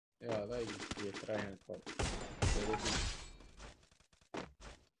dai, dietro qua.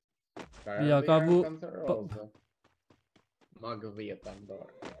 Via, cavu. Mag vetan bara.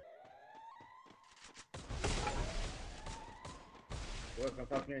 Jag kan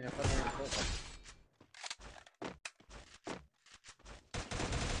ta ner på.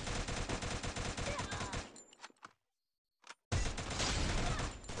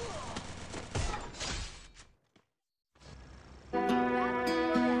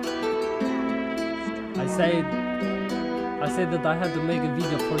 I said that I had to make a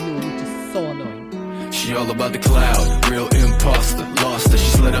video for you, which is so annoying. She all about the cloud, real imposter. Lost her, she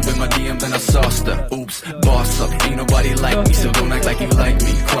slid up in my DM, then I sauced her. Oops, boss up, ain't nobody like me, so don't act like you like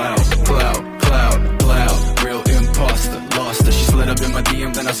me. Cloud, real imposter. Lost her, she slid up in my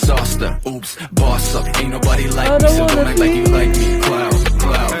DM, then I sauced her. Oops, boss up, ain't nobody like me, so don't act like you like me. Cloud.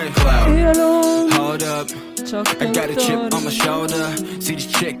 Hold up, I got a chip on my shoulder. See this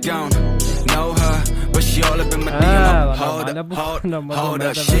chick, don't know her, but she all up in my DM. Hold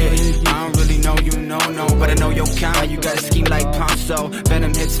up, shit. I don't really know you, no, but I know your kind. You got a scheme like Ponzo.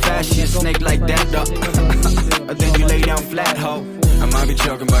 Venom hits fast, she a snake like that, though. Then you lay down flat, ho. I might be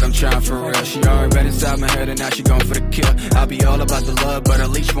joking, but I'm trying for real. She already been inside my head and now she going for the kill. I'll be all about the love, but her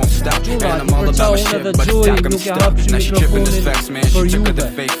leash won't stop. And I'm all about my shit, but it's not gonna stop. Now she tripping this facts, man. She took her the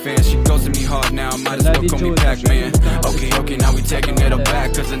fake fans. She goes to me hard now, might as well call me Pac-Man. Okay, now we taking it all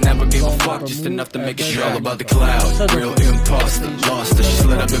back, cause I never gave a fuck, just enough to make it sure. All about the cloud, real imposter. Lost her, she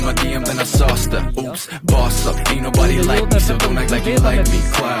slid up in my DM, then I sauced her. Oops, boss up, ain't nobody like me, so don't act like you like me.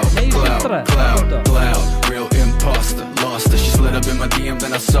 Cloud, real imposter. Lost her, she slid up in my DM,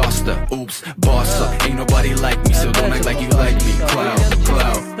 then I sauced her. Oops, boss up, ain't nobody like me, so don't act like you like me. Cloud.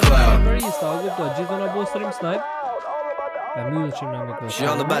 She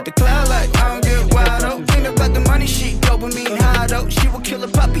all about the cloud, like I don't get wild, oh. Ain't about the money, she dopamine high, though. She will kill a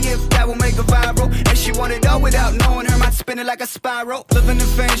puppy if that will make her viral. And she want it all without knowing her mind spinning like a spiral. Living in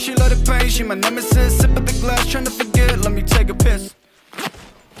vain, she love the pain, she my nemesis. Sip of the glass, trying to forget, let me take a piss.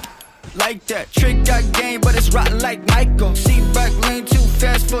 Like that, trick got game, but it's rotten like Michael. Seat back lane too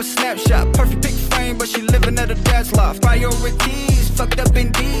fast for a snapshot. Perfect pic frame, but she living at her dad's loft. Priorities, fucked up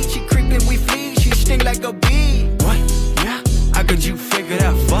indeed. She creeping, we flee, she sting like a bee. What? Yeah, I could you figure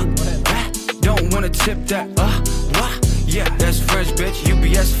that? Fuck that, don't wanna tip that, what? Yeah, that's French, bitch,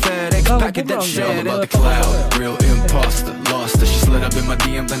 UPS, FedEx, packet that shit. All about the cloud, real imposter. Lost her, she slid up in my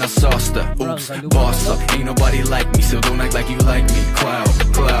DM, then I sauced her. Oops, boss up, ain't nobody like me, so don't act like you like me. Cloud,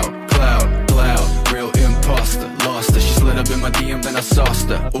 real imposter. Lost her, she slid up in my DM, then I sauced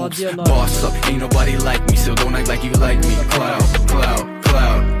her. Oops, boss up, ain't nobody like me, so don't act like you like me. Cloud.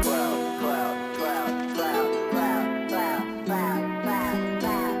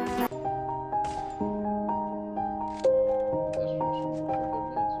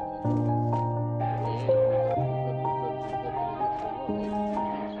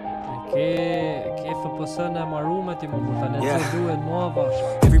 Che fa passare a Maruma ti muta nel due nuova.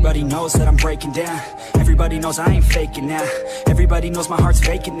 Everybody knows that I'm breaking down. Everybody knows I ain't faking now. Everybody knows my heart's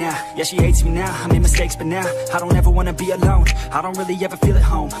vacant now. Yeah, she hates me now, I made mistakes, but now I don't ever wanna be alone. I don't really ever feel at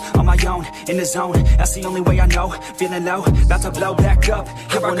home. On my own, in the zone, that's the only way I know. Feeling low, about to blow back up.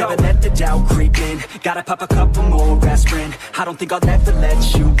 I won't ever let the doubt creep in. Gotta pop a couple more aspirin. I don't think I'll ever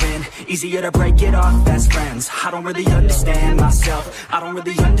let you in. Easier to break it off best friends. I don't really understand myself. I don't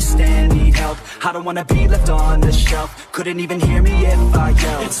really understand, need help. I don't wanna be left on the shelf. Couldn't even hear me if I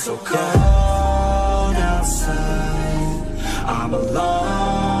yelled. It's so cold outside, I'm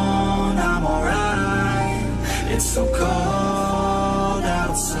alone, I'm alright. It's so cold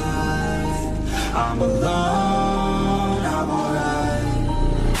outside, I'm alone, I'm alright.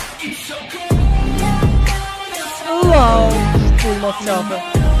 It's so cold outside. Wow, full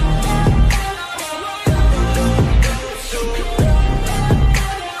mafia.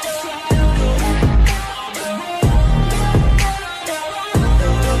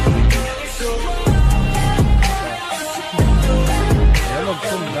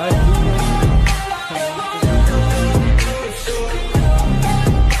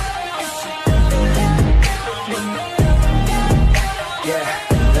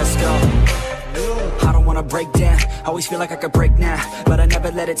 Break down, always feel like I could break now, but I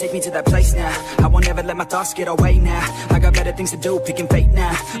never let it take me to that place now. I won't ever let my thoughts get away now. I got better things to do, picking fate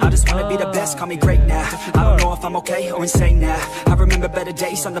now. I just wanna be the best, call me great now. I don't know if I'm okay or insane now. I remember better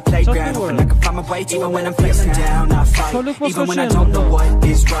days on the playground, hoping I can find my way. Even when I'm feeling down, I fight. Even when I don't know what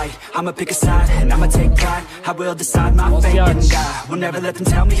is right, I'ma pick a side and I'ma take pride. I will decide my fate and I will never let them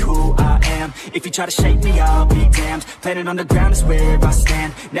tell me who I am. If you try to shake me, I'll be damned. Planet on the ground is where I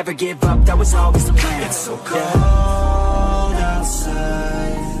stand. Never give up, that was always the plan. It's so cold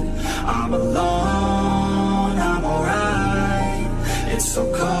outside,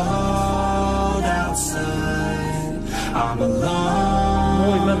 I'm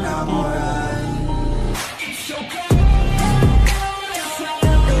alone, men I'm alright.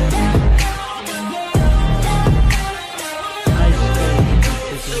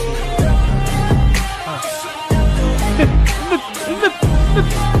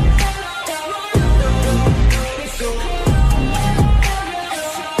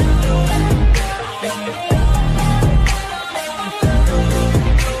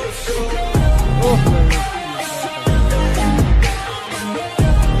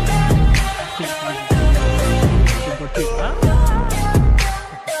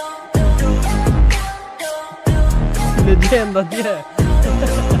 Legenda di è.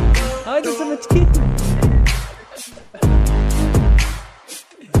 Hajde se me ti.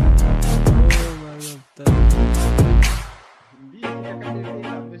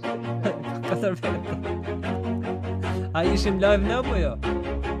 A ishim live në apo jo?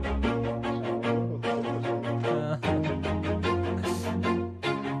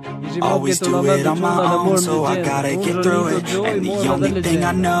 Always do it on my own, so I gotta get through it. And the only thing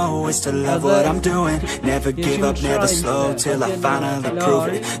I know is to love what I'm doing. Never give up, never slow, till I finally prove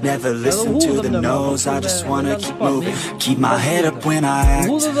it. Never listen to the no's, I just wanna keep moving. Keep my head up when I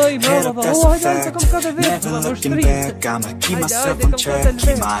act, head up, that's a fact. Never looking back, I'ma keep myself on track.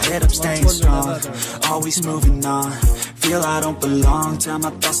 Keep my head up, staying strong, always moving on. Feel I don't belong, tell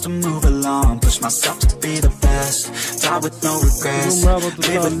my thoughts to move along. Push myself to be the best, die with no regrets. Live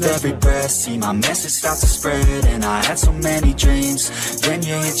with every breath, see my message start to spread. And I had so many dreams, then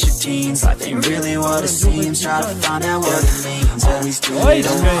you hit your teens. Life ain't really what it seems, try to find out what it means. Always do it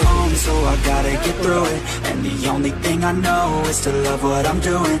on my own, so I gotta get through it. And the only thing I know is to love what I'm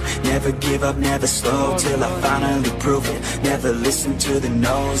doing. Never give up, never slow, till I finally prove it. Never listen to the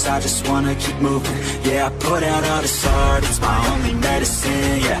no's, I just wanna keep moving. Yeah, I put out all this art, it's my only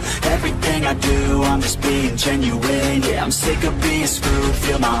medicine. Yeah, everything I do, I'm just being genuine. Yeah, I'm sick of being screwed,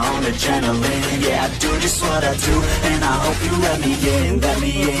 feel my own adrenaline. Yeah, I do just what I do, and I hope you let me in,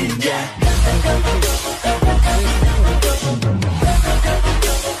 yeah.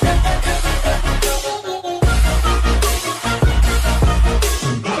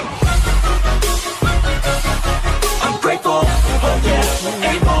 I'm grateful, oh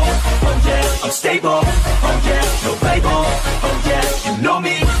yeah, able, oh yeah, I'm stable, oh yeah, no label, oh yeah, you know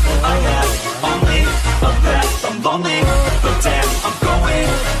me, I have only a path, I'm lonely, but damn, I'm going to win.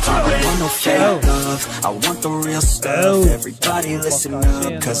 I want no fake love, I want the real stuff. Everybody listen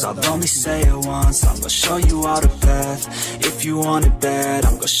up, cause I'll only say it once. I'm gonna show you all the path, if you want it bad.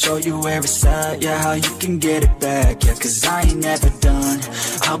 I'm gonna show you where it's at, yeah, how you can get it back. Yeah, cause I ain't never done,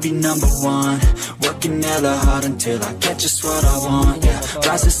 I'll be number one. Working hella hard until I get just what I want, yeah.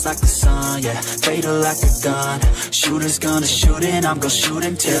 Rises like the sun, yeah, fatal like a gun. Shooter's gonna shoot and I'm gonna shoot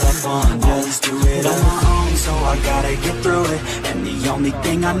until I'm on. Always do it on my own, so I gotta get through it. And the only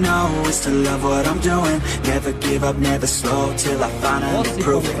thing I know is to love what I'm doing. Never give up, never slow, till I finally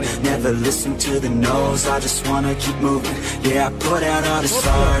prove it. Never listen to the no's, I just wanna keep moving. Yeah, I put out all this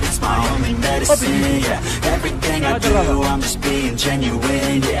art, it's my only medicine. Yeah, everything I do, I'm just being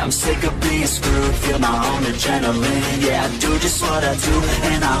genuine. Yeah, I'm sick of being screwed, feel my own adrenaline. Yeah, I do just what I do,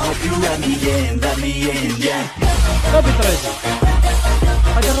 and I hope you let me in, yeah.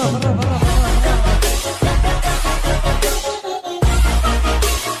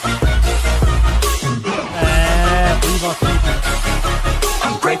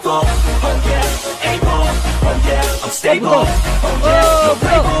 I'm grateful, oh yeah, able, oh yeah, I'm stable, oh yeah, no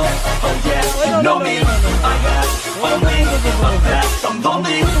label, oh yeah, you know me, I have only a path, I'm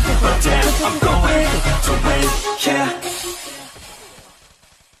lonely, but damn, I'm going to win, yeah.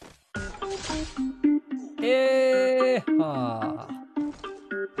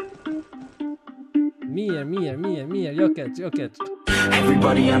 Mer, Jocket.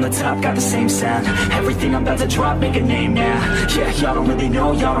 Everybody on the top got the same sound. Everything I'm about to drop, make a name now. Yeah, y'all don't really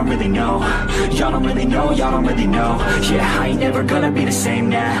know, y'all don't really know. Y'all don't really know, y'all don't really know. Yeah, I ain't never gonna be the same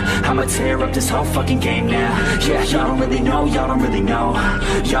now. I'ma tear up this whole fucking game now. Yeah, y'all don't really know, y'all don't really know.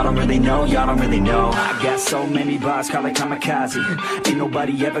 Y'all don't really know, y'all don't really know. I got so many bars, call it kamikaze. Ain't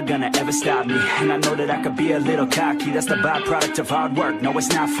nobody ever gonna ever stop me. And I know that I could be a little cocky. That's the byproduct of hard work, no it's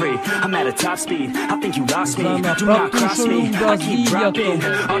not free. I'm at a top speed, I think you lost me. Do not cross me, I keep dropping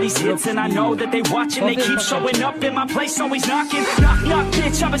all these hits and I know that they watching. They keep showing up in my place, always knocking. Knock, knock,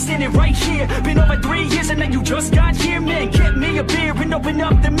 bitch, I've been standing right here. Been over 3 years and then you just got here. Man, get me a beer and open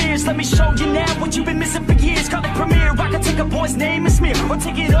up the mirrors. Let me show you now what you've been missing for years. Call it premiere, I can take a boy's name and smear, or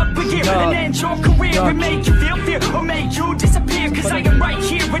take it up a year and end your career and make you feel fear, or make you disappear. Cause I am right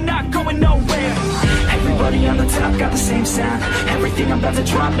here and not going nowhere. Everybody Everybody on the top got the same sound. Everything I'm about to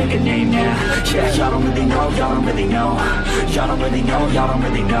drop, make a name now. Yeah, y'all don't really know, y'all don't really know. Y'all don't really know, y'all don't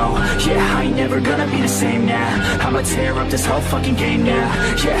really know. Yeah, I ain't never gonna be the same now. I'ma tear up this whole fucking game now.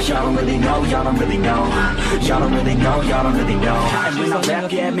 Yeah, y'all don't really know, y'all don't really know. Y'all don't really know, y'all don't really know. And when I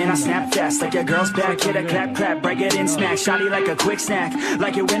rap, yeah, man, I snap fast. Like your girl's back, hit a clap, clap, break it in, smack. Shotty like a quick snack,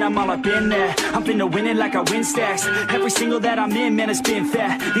 like it when I'm all up in there. I'm finna win it like I win stacks. Every single that I'm in, man, it's been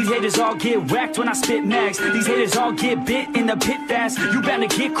fat. These haters all get whacked when I spit max. These haters all get bit in the pit fast. You bound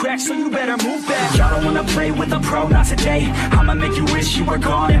to get cracked, so you better move back. Y'all don't wanna play with a pro, not today. I'ma make you wish you were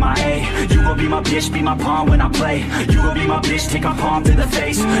gone, MIA. You gon' be my bitch, be my pawn when I play. You gon' be my bitch, take my palm to the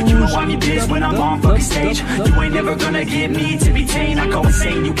face. You know I'm your biz when I'm on fucking stage. You ain't never gonna get me to be tamed. I go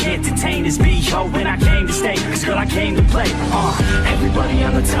insane, you can't detain this beat, yo, when I came to stay. Cause girl, I came to play. Everybody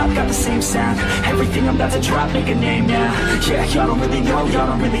on the top got the same sound. Everything I'm about to drop, make a name now. Yeah, y'all don't really know, y'all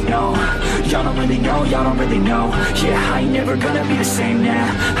don't really know. Y'all don't really know, y'all don't really know. Yeah, I ain't never gonna be the same now.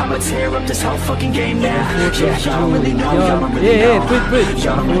 I'ma tear up this whole fucking game now. Yeah, y'all don't really know, y'all don't really know.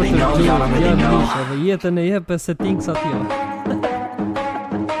 Y'all don't really know, y'all don't really know. Ge ten Jeppe setting så att jag.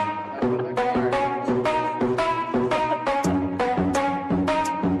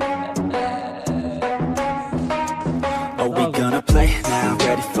 Oh, we gonna play now,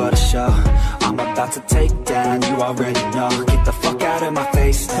 ready for the show. I'm about to take down, you already know. Get the fuck out of my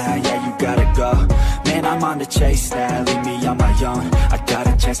face now, yeah, you gotta go. Man, I'm on the chase now, leave me on my own. I got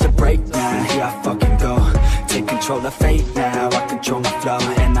a chance to break now, here I fucking go. Take control of fate now, I control my flow.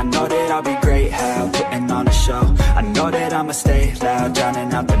 And I know that I'll be great, how putting on a show. I know that I'ma stay loud,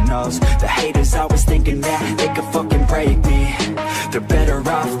 drowning out the noise. The haters always thinking that they could fucking break me. They're better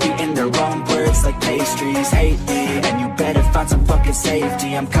off eating their own words like pastries. Hate me, and you better find some fucking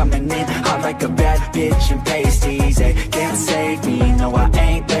safety. I'm coming in hot like a bad bitch in pasties. They can't save me, no, I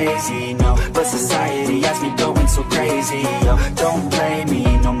ain't lazy, no. But society has me going so crazy, yo. Don't blame me,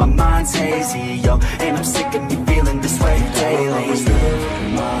 no, my mind's hazy, yo. And I'm sick of me feeling this way daily. I'll always live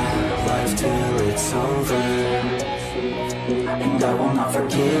my life till it's over, and I will not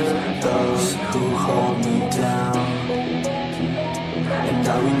forgive those who hold me down. And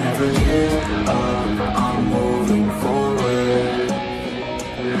I will never give up, I'm moving forward.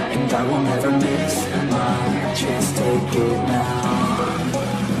 And I will never miss my chance, take it now.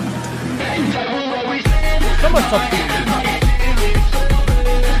 And I will always Come on, stop it.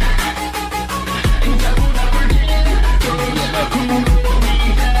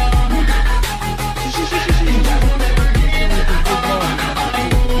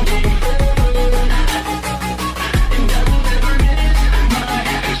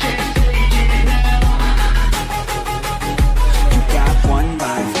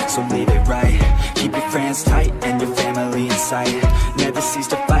 tight and your family in sight. Never cease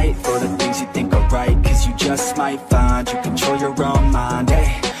to fight for the things you think are right, cause you just might find you control your own mind,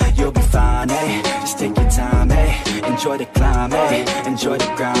 hey. You'll be fine, hey. Just take your time, hey. Enjoy the climb, hey. Enjoy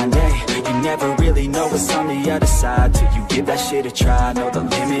the grind, hey. You never really know what's on the other side till you give that shit a try. Know the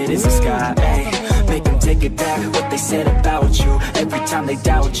limit is the sky, hey. Make them take it back, what they said about you. Every time they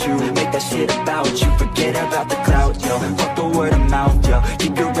doubt you, make that shit about you. Forget about the clout, yo. Fuck the word of mouth, yo.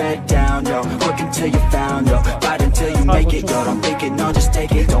 Keep your head down, yo. Work until you found, yo. Fight until you make it, yo. Don't think it, no, just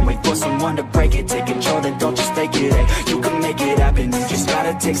take it. Don't wait for someone to break it. Take control, then don't just fake it, hey. You can make it happen, you just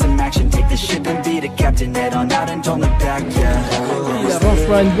gotta take some action. Take the ship and be the captain. Head on out and don't look back, yeah. Ross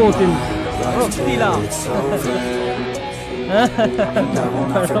Ryan gå till rockstila.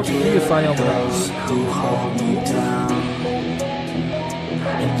 Rockstila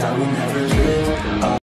jag